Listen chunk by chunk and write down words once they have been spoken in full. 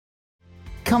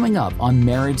coming up on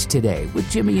Marriage Today with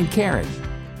Jimmy and Karen.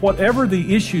 Whatever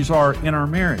the issues are in our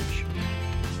marriage,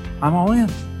 I'm all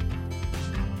in.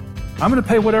 I'm going to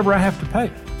pay whatever I have to pay.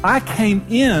 I came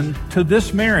in to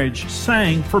this marriage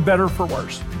saying for better or for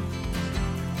worse.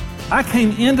 I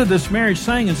came into this marriage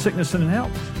saying in sickness and in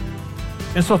health.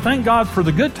 And so thank God for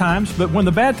the good times, but when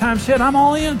the bad times hit, I'm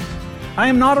all in. I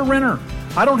am not a renter.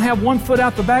 I don't have one foot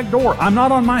out the back door. I'm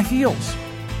not on my heels.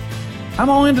 I'm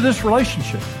all into this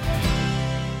relationship.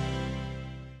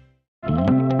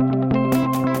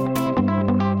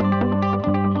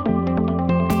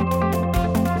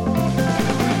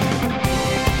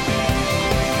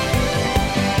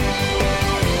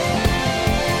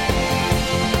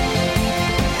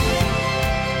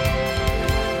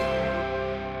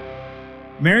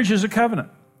 Marriage is a covenant.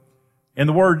 And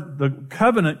the word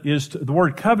covenant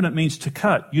means to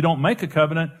cut. You don't make a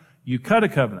covenant, you cut a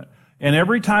covenant. And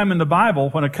every time in the Bible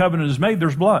when a covenant is made,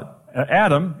 there's blood.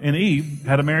 Adam and Eve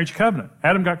had a marriage covenant.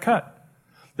 Adam got cut.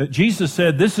 That Jesus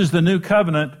said, this is the new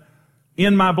covenant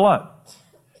in my blood.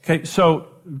 Okay, so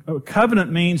a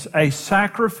covenant means a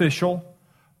sacrificial,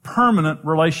 permanent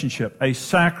relationship. A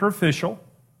sacrificial,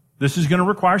 this is going to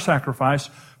require sacrifice,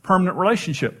 permanent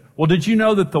relationship. Well, did you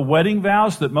know that the wedding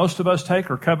vows that most of us take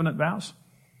are covenant vows?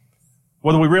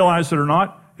 Whether we realize it or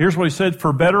not, here's what he said,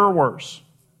 for better or worse,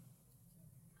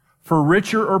 for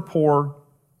richer or poor,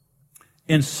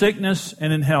 in sickness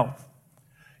and in health.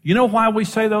 You know why we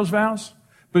say those vows?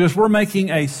 Because we're making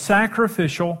a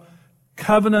sacrificial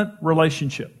covenant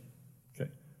relationship. Okay.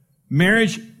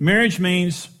 Marriage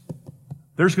means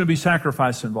there's going to be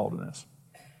sacrifice involved in this.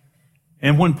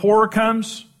 And when poor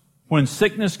comes, when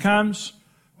sickness comes,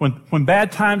 when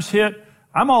bad times hit,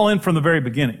 I'm all in from the very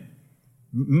beginning.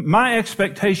 My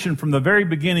expectation from the very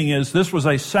beginning is this was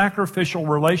a sacrificial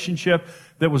relationship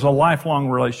that was a lifelong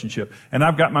relationship. And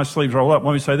I've got my sleeves rolled up.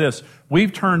 Let me say this.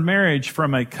 We've turned marriage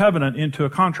from a covenant into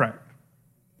a contract.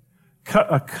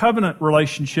 A covenant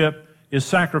relationship is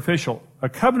sacrificial. A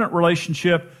covenant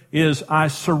relationship is I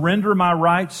surrender my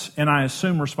rights and I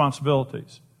assume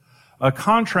responsibilities. A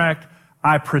contract,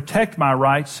 I protect my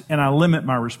rights and I limit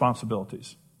my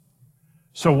responsibilities.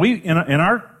 So in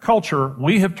our culture,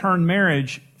 we have turned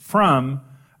marriage from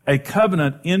a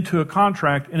covenant into a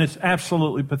contract, and it's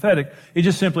absolutely pathetic. It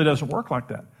just simply doesn't work like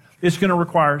that. It's going to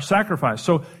require sacrifice.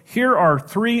 So here are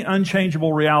three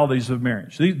unchangeable realities of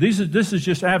marriage. This is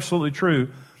just absolutely true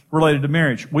related to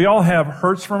marriage. We all have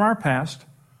hurts from our past,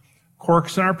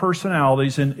 quirks in our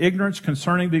personalities, and ignorance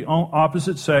concerning the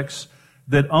opposite sex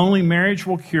that only marriage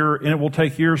will cure, and it will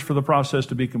take years for the process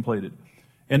to be completed.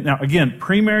 And now, again,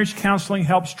 pre-marriage counseling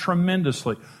helps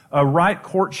tremendously. A right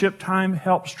courtship time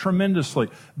helps tremendously.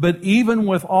 But even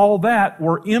with all that,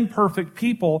 we're imperfect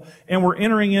people, and we're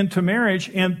entering into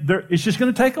marriage, and it's just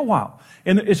going to take a while.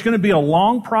 And it's going to be a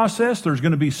long process. There's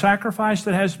going to be sacrifice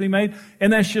that has to be made,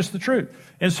 and that's just the truth.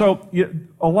 And so,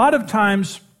 a lot of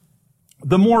times,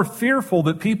 the more fearful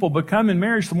that people become in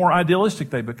marriage, the more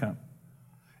idealistic they become.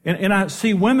 And I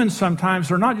see women sometimes,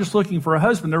 they're not just looking for a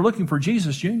husband, they're looking for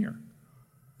Jesus Jr.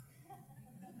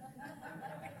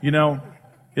 You know,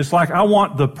 it's like, I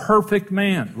want the perfect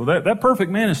man. Well, that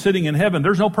perfect man is sitting in heaven.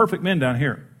 There's no perfect men down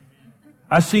here.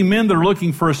 I see men that are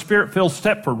looking for a spirit-filled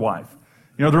Stepford wife.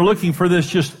 You know, they're looking for this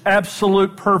just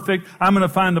absolute perfect, I'm going to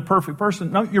find the perfect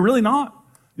person. No, you're really not.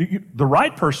 The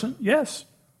right person, yes.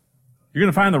 You're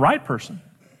going to find the right person.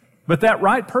 But that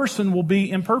right person will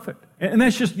be imperfect. And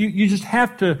that's just, you just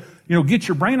have to, get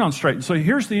your brain on straight. And so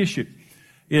here's the issue.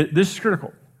 This is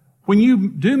critical. When you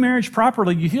do marriage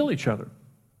properly, you heal each other.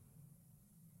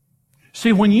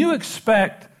 See, when you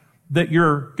expect that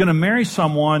you're going to marry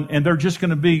someone and they're just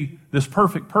going to be this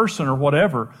perfect person or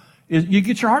whatever, you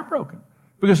get your heart broken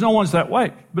because no one's that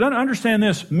way. But understand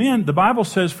this, men, the Bible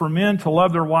says for men to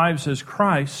love their wives as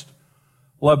Christ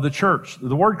loved the church.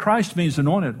 The word Christ means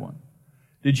anointed one.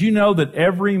 Did you know that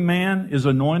every man is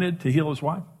anointed to heal his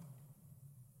wife?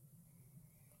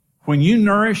 When you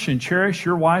nourish and cherish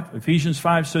your wife, Ephesians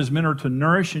 5 says men are to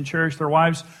nourish and cherish their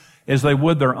wives as they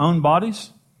would their own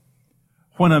bodies.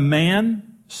 When a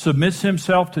man submits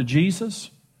himself to Jesus,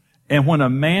 and when a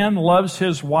man loves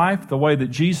his wife the way that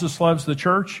Jesus loves the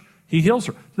church, he heals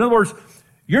her. In other words,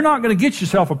 you're not going to get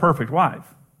yourself a perfect wife,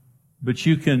 but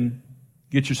you can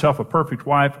get yourself a perfect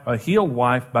wife, a healed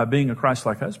wife, by being a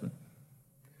Christ-like husband.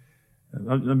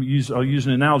 I'll use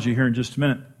an analogy here in just a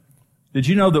minute. Did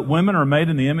you know that women are made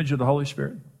in the image of the Holy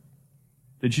Spirit?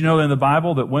 Did you know in the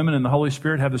Bible that women and the Holy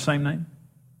Spirit have the same name?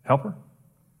 Helper.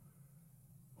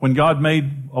 When God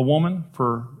made a woman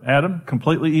for Adam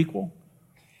completely equal,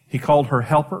 He called her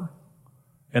helper.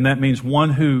 And that means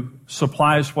one who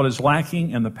supplies what is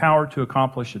lacking and the power to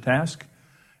accomplish a task.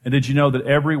 And did you know that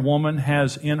every woman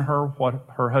has in her what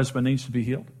her husband needs to be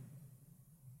healed?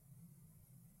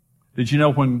 Did you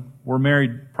know when we're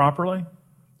married properly,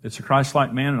 it's a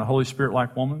Christ-like man and a Holy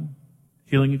Spirit-like woman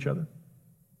healing each other?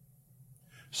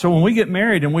 So when we get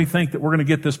married and we think that we're going to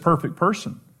get this perfect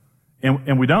person,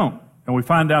 and we don't, and we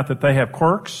find out that they have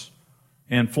quirks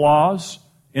and flaws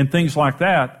and things like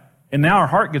that, and now our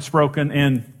heart gets broken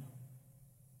and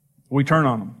we turn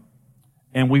on them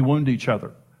and we wound each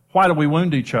other. Why do we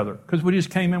wound each other? Because we just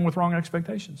came in with wrong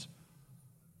expectations.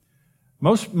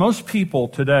 Most people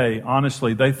today,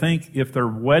 honestly, they think if their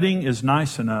wedding is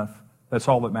nice enough, that's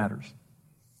all that matters.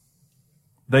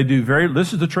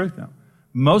 This is the truth now.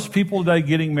 Most people today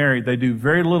getting married, they do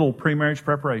very little pre-marriage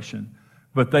preparation,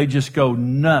 but they just go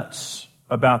nuts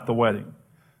about the wedding.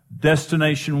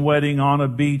 Destination wedding on a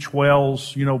beach,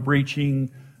 whales,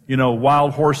 breaching,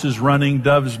 wild horses running,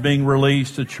 doves being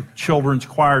released, a children's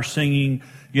choir singing,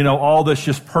 all this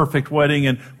just perfect wedding,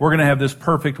 and we're going to have this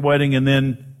perfect wedding and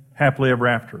then happily ever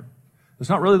after. It's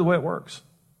not really the way it works.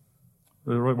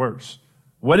 The way it works.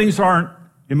 Weddings aren't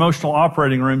emotional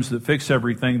operating rooms that fix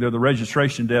everything. They're the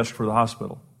registration desk for the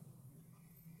hospital.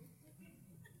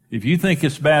 If you think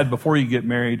it's bad before you get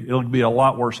married, it'll be a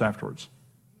lot worse afterwards.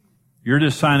 You're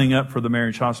just signing up for the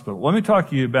marriage hospital. Let me talk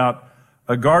to you about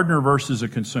a gardener versus a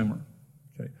consumer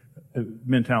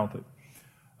mentality.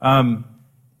 A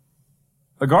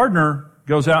gardener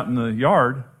goes out in the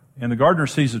yard, and the gardener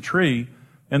sees a tree,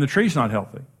 and the tree's not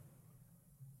healthy.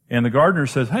 And the gardener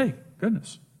says, hey,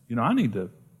 goodness, I need to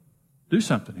do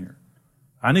something here.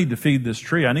 I need to feed this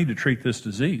tree. I need to treat this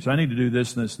disease. I need to do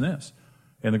this and this and this.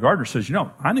 And the gardener says,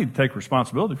 I need to take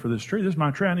responsibility for this tree. This is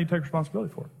my tree. I need to take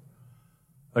responsibility for it.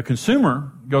 A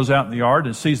consumer goes out in the yard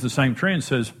and sees the same tree and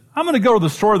says, I'm going to go to the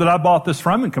store that I bought this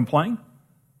from and complain.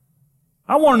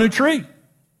 I want a new tree.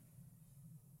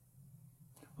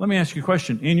 Let me ask you a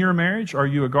question. In your marriage, are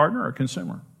you a gardener or a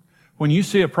consumer? When you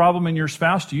see a problem in your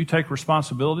spouse, do you take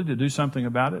responsibility to do something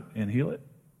about it and heal it?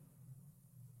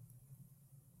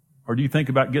 Or do you think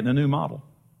about getting a new model?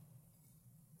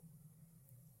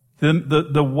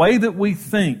 The way that we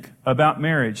think about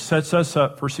marriage sets us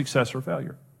up for success or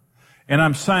failure. And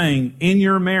I'm saying, in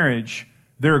your marriage,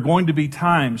 there are going to be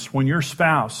times when your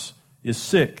spouse is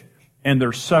sick and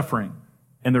they're suffering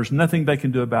and there's nothing they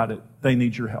can do about it. They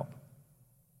need your help.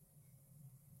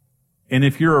 And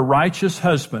if you're a righteous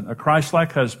husband, a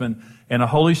Christ-like husband, and a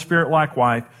Holy Spirit-like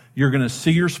wife, you're going to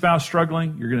see your spouse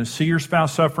struggling, you're going to see your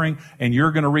spouse suffering, and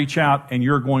you're going to reach out and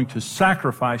you're going to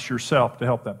sacrifice yourself to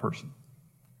help that person.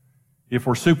 If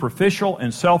we're superficial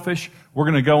and selfish, we're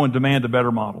going to go and demand a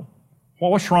better model.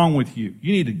 Well, what's wrong with you?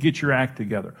 You need to get your act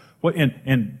together.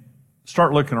 And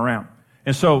start looking around.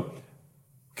 And so,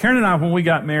 Karen and I, when we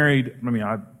got married,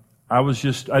 I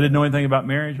didn't know anything about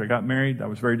marriage. I got married. I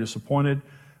was very disappointed.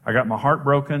 I got my heart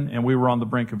broken, and we were on the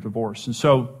brink of divorce. And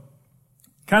so,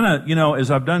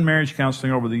 as I've done marriage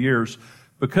counseling over the years,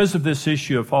 because of this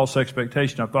issue of false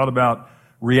expectation, I've thought about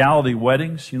reality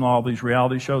weddings, all these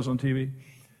reality shows on TV.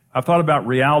 I've thought about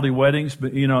reality weddings,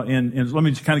 but, and let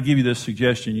me just kind of give you this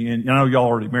suggestion. And I know y'all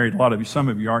already married, a lot of you, some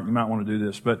of you aren't, you might want to do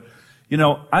this. But,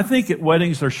 I think at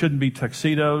weddings there shouldn't be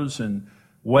tuxedos and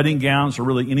wedding gowns or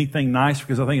really anything nice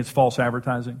because I think it's false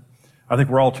advertising. I think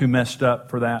we're all too messed up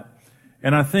for that.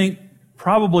 And I think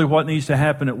probably what needs to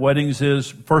happen at weddings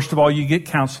is, first of all, you get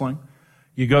counseling.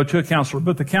 You go to a counselor,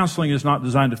 but the counseling is not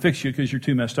designed to fix you because you're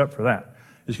too messed up for that.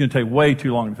 It's going to take way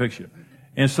too long to fix you.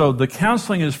 And so the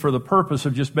counseling is for the purpose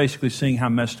of just basically seeing how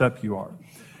messed up you are.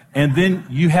 And then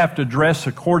you have to dress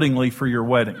accordingly for your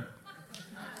wedding.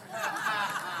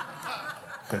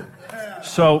 Okay.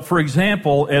 So, for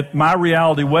example, at my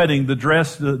reality wedding, the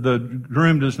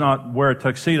groom does not wear a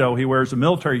tuxedo. He wears a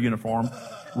military uniform,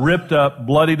 ripped up,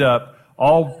 bloodied up,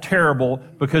 all terrible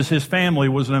because his family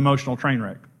was an emotional train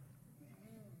wreck.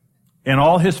 And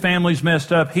all his family's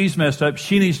messed up, he's messed up,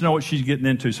 she needs to know what she's getting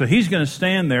into. So he's going to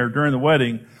stand there during the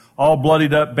wedding, all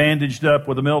bloodied up, bandaged up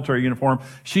with a military uniform.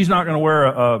 She's not going to wear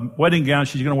a wedding gown,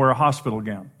 she's going to wear a hospital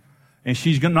gown. And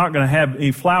she's not going to have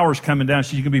any flowers coming down,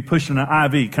 she's going to be pushing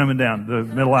an IV coming down the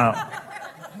middle aisle.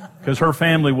 Because her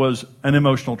family was an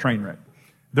emotional train wreck.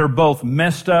 They're both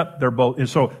messed up. They're both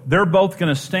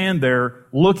going to stand there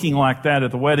looking like that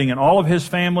at the wedding. And all of his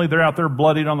family, they're out there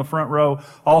bloodied on the front row.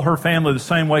 All her family the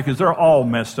same way because they're all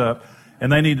messed up.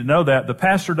 And they need to know that. The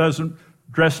pastor doesn't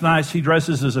dress nice. He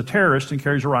dresses as a terrorist and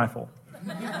carries a rifle.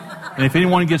 And if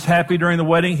anyone gets happy during the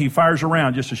wedding, he fires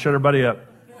around just to shut everybody up.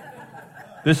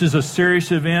 This is a serious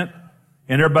event.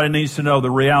 And everybody needs to know the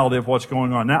reality of what's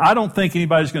going on. Now, I don't think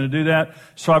anybody's going to do that.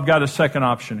 So I've got a second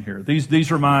option here.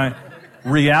 These are my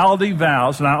reality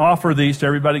vows, and I offer these to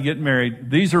everybody getting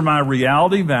married. These are my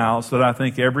reality vows that I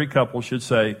think every couple should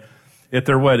say at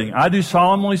their wedding. I do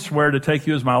solemnly swear to take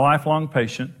you as my lifelong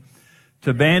patient,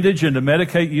 to bandage and to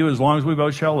medicate you as long as we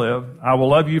both shall live. I will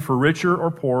love you for richer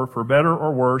or poor, for better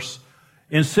or worse,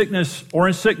 in sickness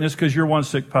because you're one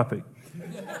sick puppy.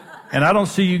 And I don't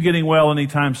see you getting well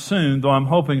anytime soon, though I'm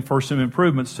hoping for some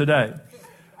improvements today.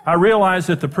 I realize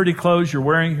that the pretty clothes you're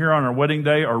wearing here on our wedding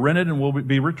day are rented and will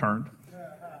be returned.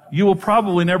 You will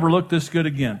probably never look this good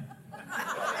again.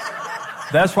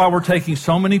 That's why we're taking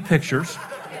so many pictures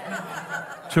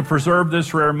to preserve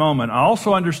this rare moment. I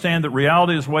also understand that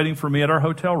reality is waiting for me at our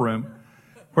hotel room,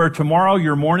 where tomorrow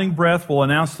your morning breath will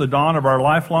announce the dawn of our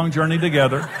lifelong journey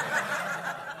together,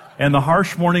 and the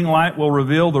harsh morning light will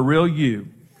reveal the real you.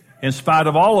 In spite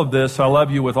of all of this, I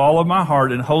love you with all of my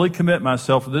heart and wholly commit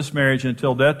myself to this marriage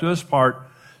until death do us part.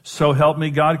 So help me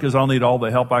God, because I'll need all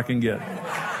the help I can get.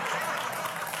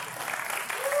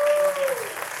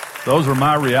 Those are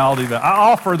my reality vows. I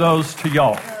offer those to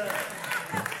y'all.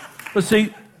 But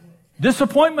see,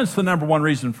 disappointment's the number one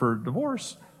reason for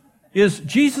divorce. Is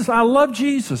Jesus, I love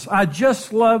Jesus. I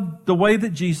just love the way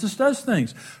that Jesus does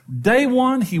things. Day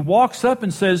one, he walks up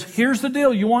and says, here's the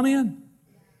deal, you want in?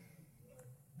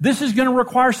 This is going to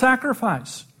require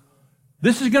sacrifice.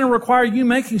 This is going to require you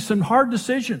making some hard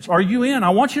decisions. Are you in?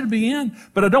 I want you to be in,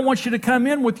 but I don't want you to come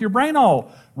in with your brain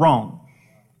all wrong.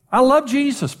 I love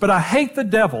Jesus, but I hate the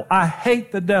devil. I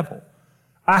hate the devil.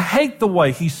 I hate the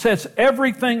way he sets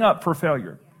everything up for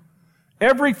failure.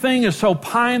 Everything is so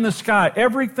pie in the sky.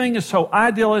 Everything is so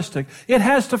idealistic. It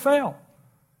has to fail.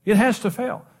 It has to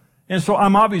fail. And so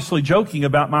I'm obviously joking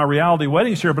about my reality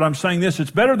weddings here, but I'm saying this,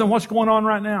 it's better than what's going on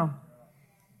right now.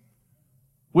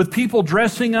 With people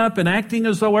dressing up and acting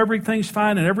as though everything's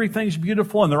fine and everything's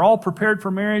beautiful and they're all prepared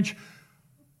for marriage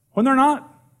when they're not.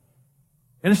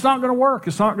 And it's not going to work.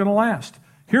 It's not going to last.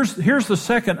 Here's the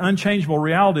second unchangeable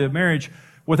reality of marriage.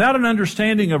 Without an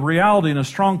understanding of reality and a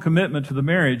strong commitment to the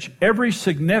marriage, every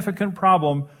significant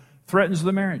problem threatens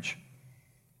the marriage.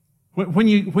 When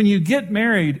you get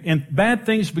married and bad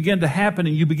things begin to happen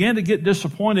and you begin to get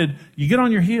disappointed, you get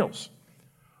on your heels.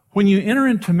 When you enter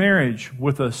into marriage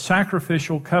with a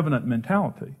sacrificial covenant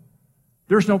mentality,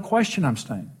 there's no question I'm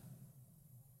staying.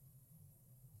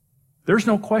 There's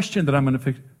no question that I'm going to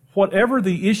fix. Whatever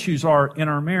the issues are in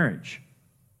our marriage,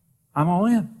 I'm all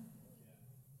in.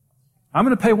 I'm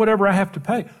going to pay whatever I have to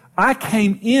pay. I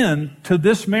came in to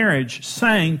this marriage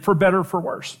saying for better or for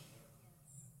worse.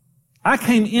 I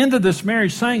came into this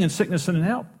marriage saying in sickness and in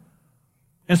health.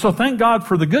 And so thank God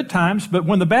for the good times, but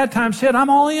when the bad times hit, I'm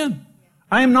all in.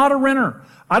 I am not a renter.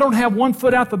 I don't have one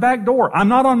foot out the back door. I'm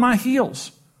not on my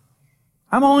heels.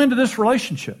 I'm all into this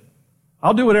relationship.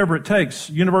 I'll do whatever it takes.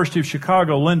 University of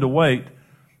Chicago, Linda Waite,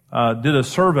 did a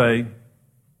survey,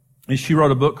 and she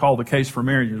wrote a book called The Case for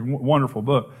Marriage. It's a wonderful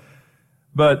book.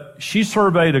 But she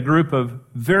surveyed a group of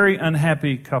very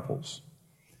unhappy couples.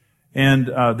 And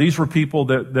these were people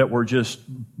that were just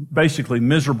basically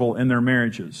miserable in their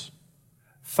marriages.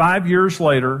 5 years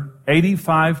later,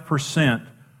 85%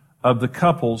 of the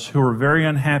couples who were very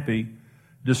unhappy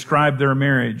described their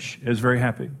marriage as very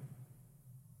happy.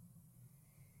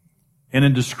 And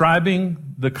in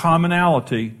describing the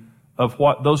commonality of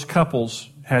what those couples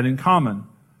had in common,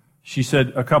 she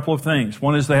said a couple of things.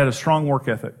 One is they had a strong work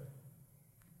ethic.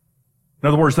 In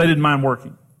other words, they didn't mind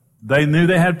working. They knew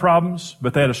they had problems,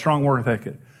 but they had a strong work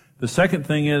ethic. The second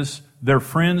thing is their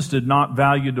friends did not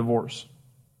value divorce.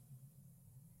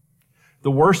 The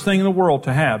worst thing in the world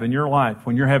to have in your life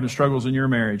when you're having struggles in your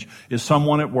marriage is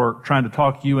someone at work trying to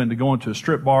talk you into going to a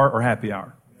strip bar or happy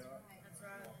hour.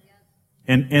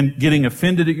 And getting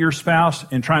offended at your spouse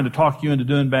and trying to talk you into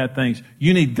doing bad things.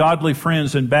 You need godly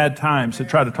friends in bad times that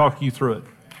try to talk you through it.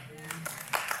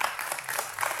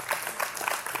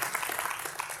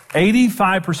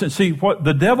 85%. See, what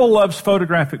the devil loves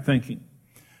photographic thinking.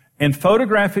 And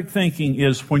photographic thinking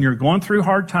is when you're going through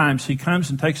hard times, he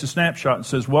comes and takes a snapshot and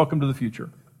says, welcome to the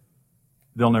future.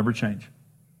 They'll never change.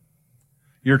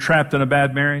 You're trapped in a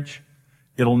bad marriage.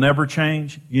 It'll never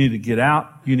change. You need to get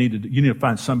out. You need to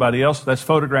find somebody else. That's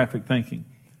photographic thinking.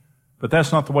 But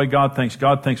that's not the way God thinks.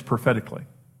 God thinks prophetically.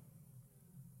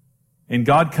 And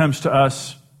God comes to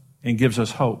us and gives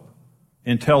us hope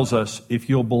and tells us, if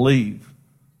you'll believe,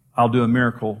 I'll do a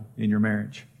miracle in your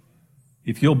marriage.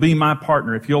 If you'll be my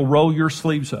partner, if you'll roll your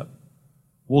sleeves up,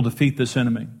 we'll defeat this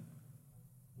enemy.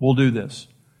 We'll do this.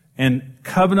 And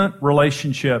covenant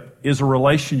relationship is a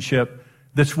relationship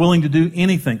that's willing to do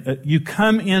anything. You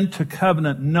come into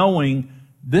covenant knowing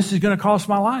this is going to cost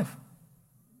my life.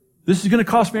 This is going to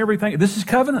cost me everything. This is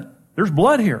covenant. There's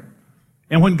blood here.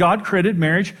 And when God created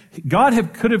marriage, God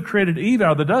could have created Eve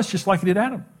out of the dust just like he did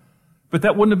Adam. But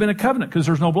that wouldn't have been a covenant because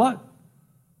there's no blood.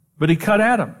 But he cut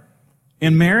Adam.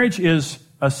 And marriage is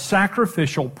a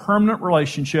sacrificial, permanent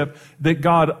relationship that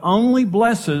God only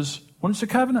blesses when it's a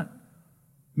covenant.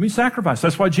 It means sacrifice.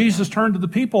 That's why Jesus turned to the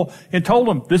people and told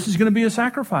them, this is going to be a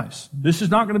sacrifice. This is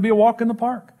not going to be a walk in the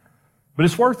park. But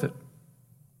it's worth it.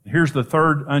 Here's the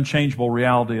third unchangeable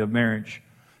reality of marriage.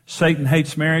 Satan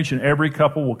hates marriage, and every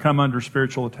couple will come under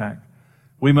spiritual attack.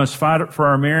 We must fight for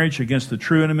our marriage against the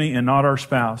true enemy and not our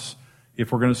spouse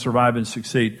if we're going to survive and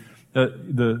succeed.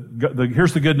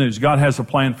 Here's the good news. God has a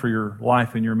plan for your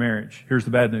life and your marriage. Here's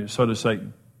the bad news. So does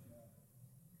Satan.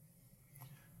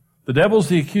 The devil's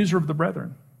the accuser of the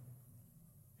brethren.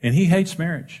 And he hates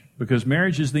marriage because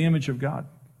marriage is the image of God.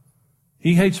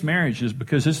 He hates marriage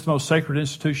because it's the most sacred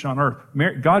institution on earth.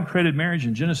 God created marriage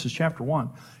in Genesis chapter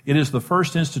 1. It is the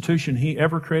first institution he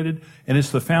ever created, and it's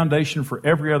the foundation for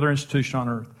every other institution on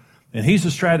earth. And he's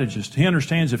a strategist. He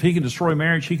understands if he can destroy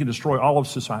marriage, he can destroy all of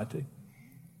society.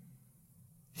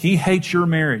 He hates your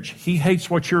marriage. He hates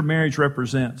what your marriage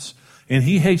represents. And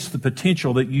he hates the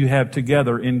potential that you have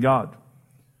together in God.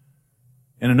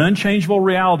 And an unchangeable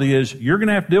reality is you're going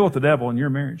to have to deal with the devil in your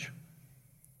marriage.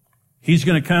 He's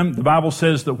going to come. The Bible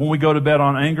says that when we go to bed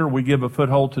on anger, we give a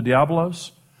foothold to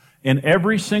Diabolos. And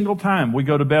every single time we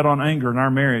go to bed on anger in our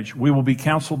marriage, we will be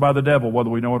counseled by the devil, whether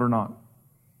we know it or not.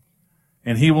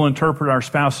 And he will interpret our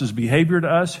spouse's behavior to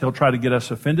us. He'll try to get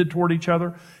us offended toward each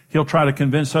other. He'll try to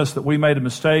convince us that we made a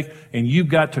mistake, and you've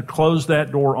got to close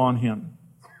that door on him.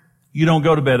 You don't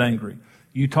go to bed angry.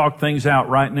 You talk things out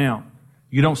right now.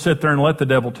 You don't sit there and let the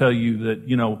devil tell you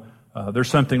that, there's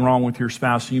something wrong with your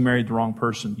spouse and you married the wrong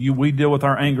person. We deal with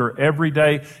our anger every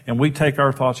day, and we take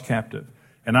our thoughts captive.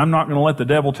 And I'm not going to let the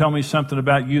devil tell me something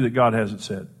about you that God hasn't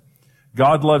said.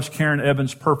 God loves Karen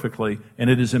Evans perfectly, and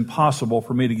it is impossible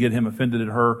for me to get him offended at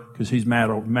her because he's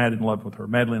madly in love with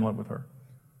her.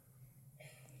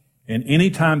 And any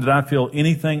time that I feel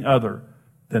anything other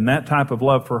than that type of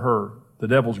love for her, the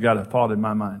devil's got a thought in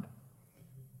my mind.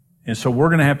 And so we're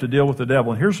going to have to deal with the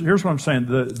devil. And here's what I'm saying.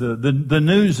 The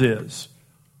news is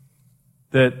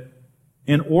that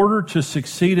in order to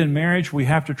succeed in marriage, we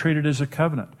have to treat it as a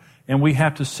covenant. And we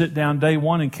have to sit down day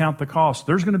one and count the cost.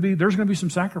 There's going to be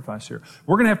some sacrifice here.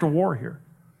 We're going to have to war here.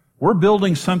 We're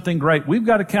building something great. We've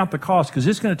got to count the cost because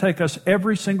it's going to take us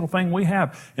every single thing we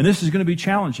have. And this is going to be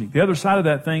challenging. The other side of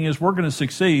that thing is we're going to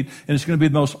succeed, and it's going to be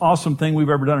the most awesome thing we've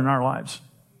ever done in our lives.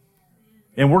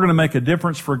 And we're going to make a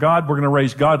difference for God. We're going to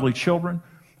raise godly children.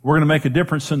 We're going to make a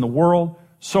difference in the world,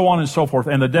 so on and so forth.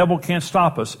 And the devil can't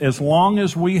stop us as long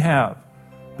as we have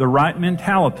the right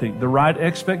mentality, the right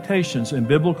expectations, and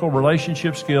biblical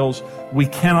relationship skills. We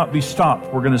cannot be stopped.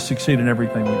 We're going to succeed in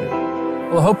everything we do.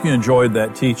 Well, I hope you enjoyed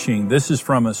that teaching. This is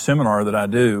from a seminar that I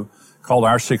do called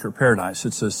Our Secret Paradise.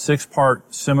 It's a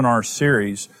 6-part seminar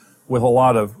series with a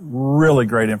lot of really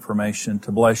great information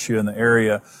to bless you in the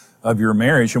area of your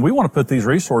marriage. And we want to put these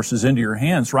resources into your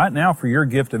hands right now for your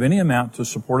gift of any amount to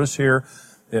support us here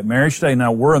at Marriage Today.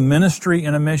 Now, we're a ministry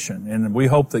and a mission, and we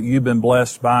hope that you've been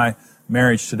blessed by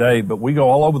Marriage Today, but we go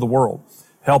all over the world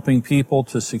helping people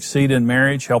to succeed in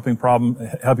marriage, helping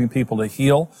people to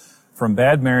heal from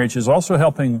bad marriages, also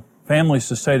helping families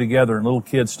to stay together and little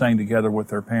kids staying together with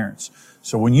their parents.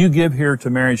 So when you give here to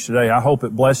Marriage Today, I hope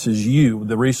it blesses you,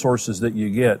 the resources that you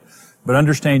get. But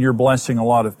understand you're blessing a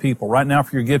lot of people. Right now,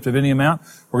 for your gift of any amount,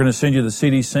 we're going to send you the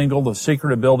CD single, The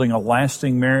Secret of Building a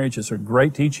Lasting Marriage. It's a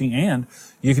great teaching, and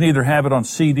you can either have it on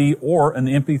CD or an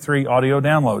MP3 audio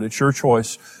download. It's your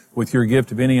choice with your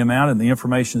gift of any amount, and the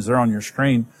information is there on your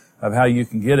screen of how you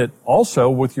can get it. Also,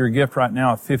 with your gift right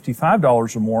now of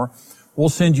 $55 or more, we'll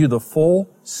send you the full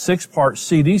 6-part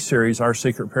CD series, Our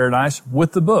Secret Paradise,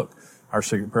 with the book, Our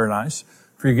Secret Paradise.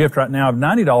 For your gift right now of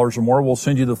 $90 or more, we'll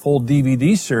send you the full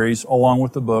DVD series along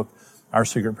with the book, Our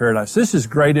Secret Paradise. This is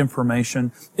great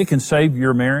information. It can save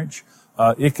your marriage.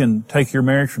 It can take your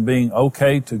marriage from being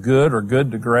okay to good or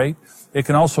good to great. It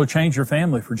can also change your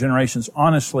family for generations.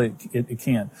 Honestly, it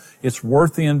can. It's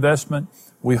worth the investment.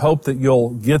 We hope that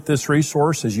you'll get this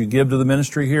resource as you give to the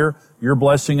ministry here. You're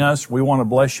blessing us. We want to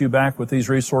bless you back with these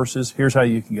resources. Here's how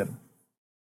you can get them.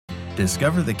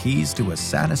 Discover the keys to a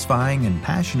satisfying and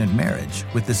passionate marriage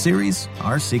with the series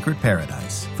Our Secret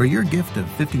Paradise. For your gift of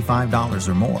 $55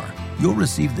 or more, you'll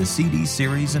receive the CD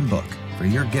series and book. For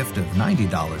your gift of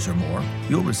 $90 or more,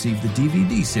 you'll receive the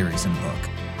DVD series and book.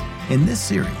 In this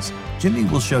series, Jimmy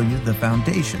will show you the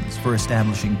foundations for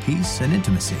establishing peace and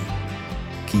intimacy,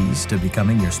 keys to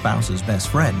becoming your spouse's best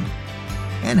friend,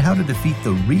 and how to defeat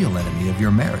the real enemy of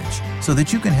your marriage so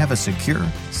that you can have a secure,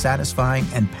 satisfying,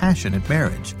 and passionate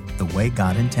marriage the way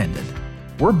God intended.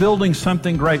 We're building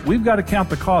something great. We've got to count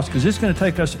the cost because it's going to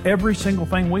take us every single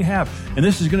thing we have. And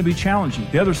this is going to be challenging.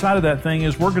 The other side of that thing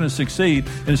is we're going to succeed,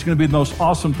 and it's going to be the most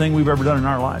awesome thing we've ever done in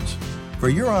our lives. For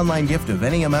your online gift of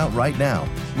any amount right now,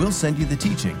 we'll send you the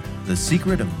teaching, The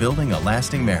Secret of Building a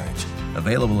Lasting Marriage,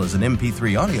 available as an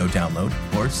MP3 audio download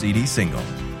or CD single.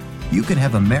 You can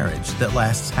have a marriage that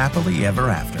lasts happily ever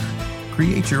after.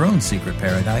 Create your own secret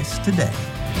paradise today.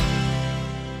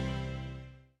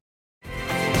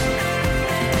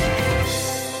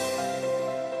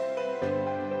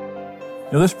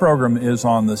 Now, this program is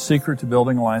on the secret to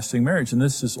building a lasting marriage, and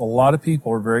this is a lot of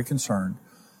people are very concerned,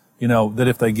 that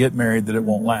if they get married, that it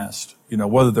won't last.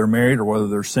 Whether they're married or whether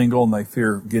they're single and they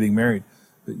fear getting married.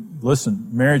 But listen,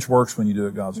 marriage works when you do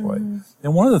it God's way.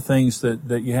 And one of the things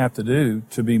that you have to do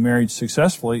to be married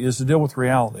successfully is to deal with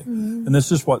reality. And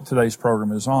this is what today's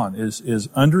program is on, is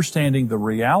understanding the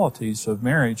realities of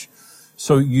marriage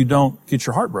so you don't get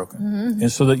your heart broken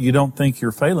and so that you don't think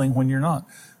you're failing when you're not.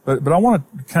 But I want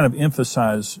to kind of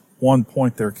emphasize one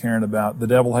point there, Karen, about the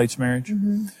devil hates marriage.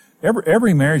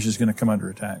 Every marriage is going to come under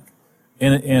attack.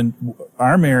 And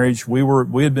our marriage,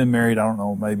 we had been married, I don't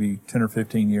know, maybe 10 or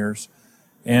 15 years.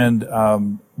 And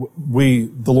the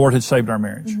Lord had saved our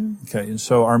marriage. Okay. And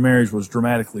so our marriage was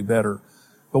dramatically better.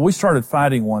 But we started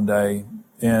fighting one day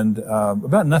and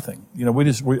about nothing.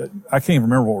 I can't even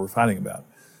remember what we were fighting about.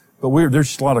 But there's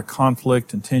just a lot of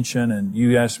conflict and tension. And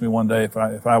you asked me one day if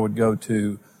I would go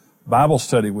to Bible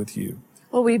study with you.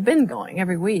 Well, we've been going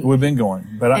every week. We've been going,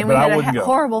 but I wouldn't go.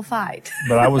 Horrible fight.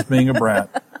 But I was being a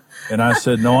brat. And I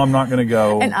said, no, I'm not going to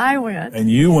go. And I went. And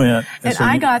you went. And so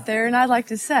I got there, and I'd like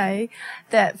to say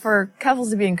that for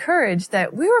couples to be encouraged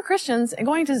that we were Christians and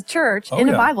going to church in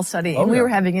a Bible study, and we were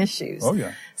having issues.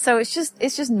 So it's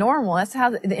just normal. That's how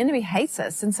the enemy hates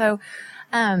us. And so,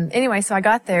 anyway, so I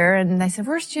got there and they said,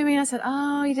 "Where's Jimmy?" And I said,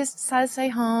 "Oh, he just decided to stay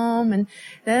home." And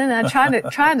then I'm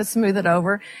trying to smooth it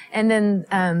over. And then,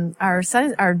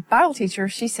 our Bible teacher,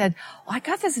 she said, "Well, I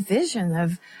got this vision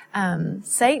of,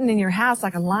 Satan in your house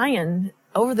like a lion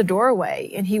over the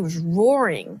doorway, and he was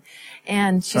roaring."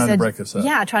 And she said, trying to break us up.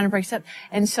 Yeah, trying to break us up.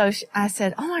 And so I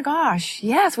said, "Oh my gosh,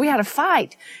 yes, we had a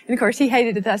fight." And of course, he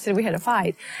hated it that I said we had a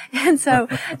fight. And so,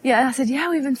 I said, "Yeah,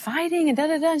 we've been fighting and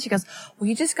da-da-da." And she goes, "Well,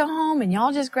 you just go home and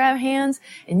y'all just grab hands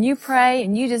and you pray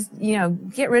and you just,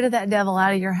 get rid of that devil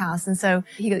out of your house." And so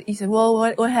he said, "Well,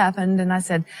 what happened?" And I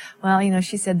said, "Well,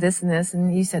 she said this and this."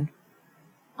 And you said,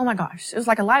 "Oh my gosh, it was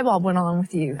like a light bulb went on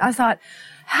with you." I thought,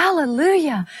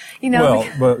 hallelujah, Well,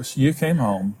 but you came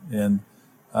home and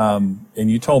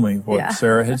you told me what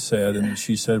Sarah had said, and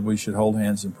she said we should hold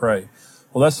hands and pray.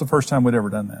 Well, that's the first time we'd ever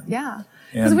done that. Yeah.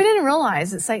 Because we didn't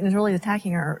realize that Satan is really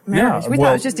attacking our marriage. We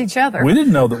thought it was just each other. We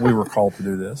didn't know that we were called to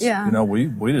do this. Yeah.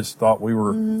 We just thought we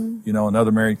were,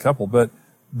 another married couple. But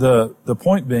the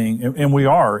point being, and we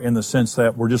are in the sense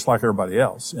that we're just like everybody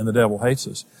else, and the devil hates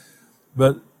us.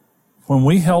 But when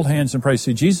we held hands and prayed,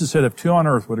 see, Jesus said if two on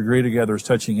earth would agree together as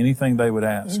touching anything they would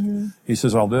ask, he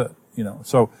says, I'll do it.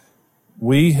 So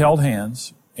we held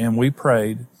hands and we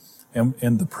prayed,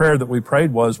 and the prayer that we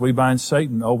prayed was, we bind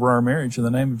Satan over our marriage in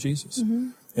the name of Jesus.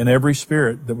 And every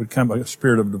spirit that would come, a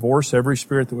spirit of divorce, every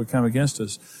spirit that would come against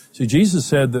us. See, Jesus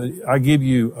said that I give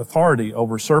you authority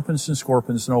over serpents and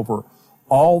scorpions and over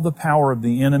all the power of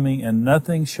the enemy, and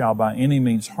nothing shall by any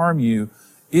means harm you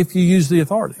if you use the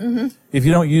authority. If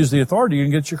you don't use the authority, you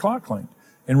can get your clock cleaned.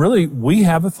 And really, we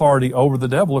have authority over the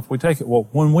devil if we take it. Well,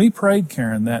 when we prayed,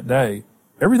 Karen, that day,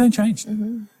 everything changed.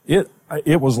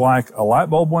 It was like a light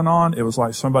bulb went on. It was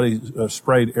like somebody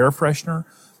sprayed air freshener.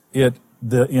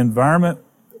 The environment,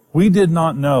 we did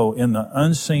not know in the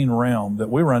unseen realm that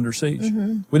we were under siege.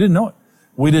 We didn't know it.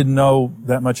 We didn't know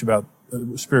that much about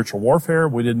spiritual warfare.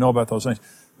 We didn't know about those things.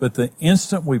 But the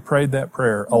instant we prayed that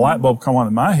prayer, a light bulb come on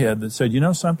in my head that said, you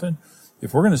know something?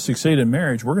 If we're going to succeed in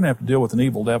marriage, we're going to have to deal with an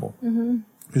evil devil.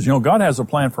 Because, God has a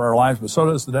plan for our lives, but so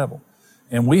does the devil.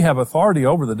 And we have authority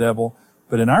over the devil.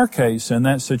 But in our case, in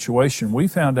that situation, we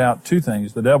found out two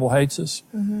things. The devil hates us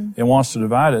and wants to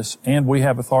divide us, and we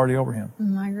have authority over him.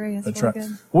 I agree. That's right.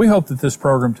 Good. We hope that this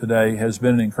program today has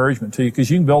been an encouragement to you, because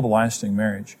you can build a lasting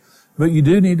marriage. But you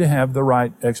do need to have the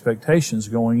right expectations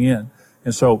going in.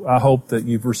 And so I hope that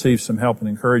you've received some help and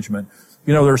encouragement.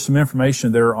 There's some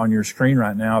information there on your screen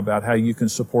right now about how you can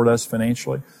support us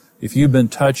financially. If you've been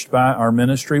touched by our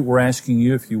ministry, we're asking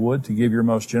you, if you would, to give your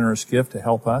most generous gift to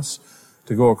help us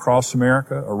to go across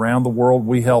America, around the world.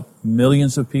 We help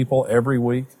millions of people every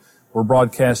week. We're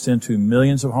broadcast into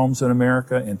millions of homes in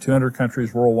America, in 200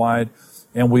 countries worldwide.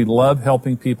 And we love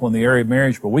helping people in the area of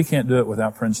marriage, but we can't do it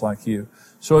without friends like you.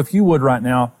 So if you would right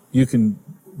now, you can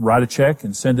write a check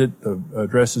and send it. The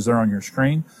address is there on your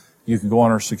screen. You can go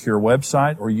on our secure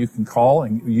website, or you can call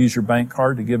and use your bank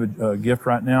card to give a gift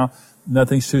right now.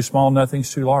 Nothing's too small,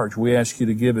 nothing's too large. We ask you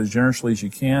to give as generously as you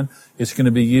can. It's going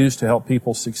to be used to help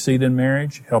people succeed in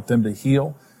marriage, help them to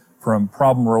heal from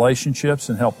problem relationships,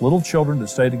 and help little children to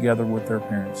stay together with their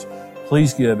parents.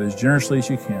 Please give as generously as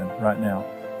you can right now.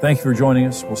 Thank you for joining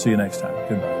us. We'll see you next time.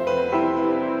 Goodbye.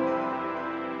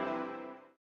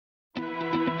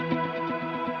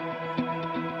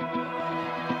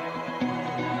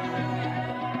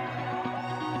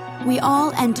 We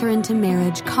all enter into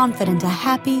marriage confident a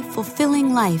happy,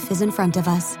 fulfilling life is in front of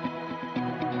us.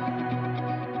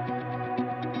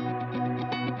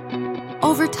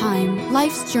 Over time,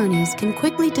 life's journeys can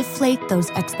quickly deflate those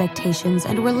expectations,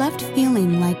 and we're left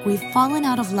feeling like we've fallen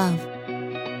out of love.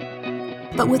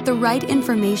 But with the right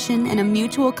information and a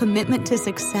mutual commitment to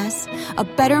success, a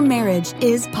better marriage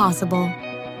is possible.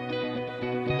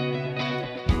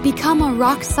 Become a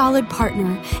rock-solid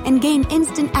partner and gain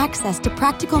instant access to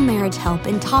practical marriage help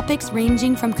in topics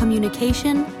ranging from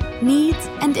communication, needs,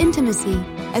 and intimacy,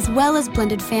 as well as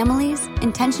blended families,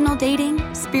 intentional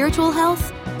dating, spiritual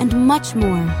health, and much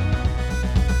more.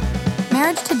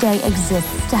 Marriage Today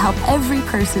exists to help every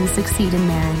person succeed in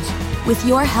marriage. With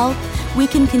your help, we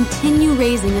can continue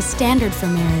raising a standard for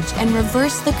marriage and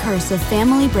reverse the curse of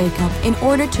family breakup in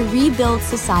order to rebuild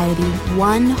society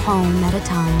one home at a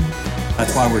time.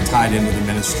 That's why we're tied into the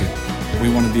ministry. We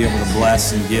want to be able to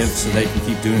bless and give so they can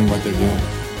keep doing what they're doing.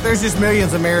 There's just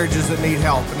millions of marriages that need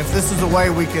help, and if this is a way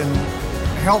we can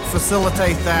help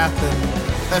facilitate that,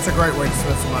 then that's a great way to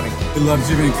spend some money. We love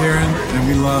Jimmy and Karen, and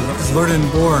we love just learning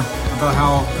more about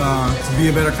how to be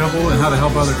a better couple and how to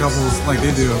help other couples like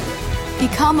they do.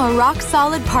 Become a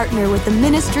rock-solid partner with the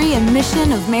ministry and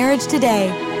mission of Marriage Today.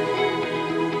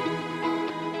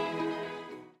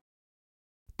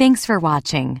 Thanks for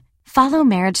watching. Follow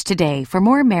Marriage Today for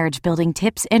more marriage-building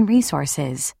tips and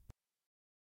resources.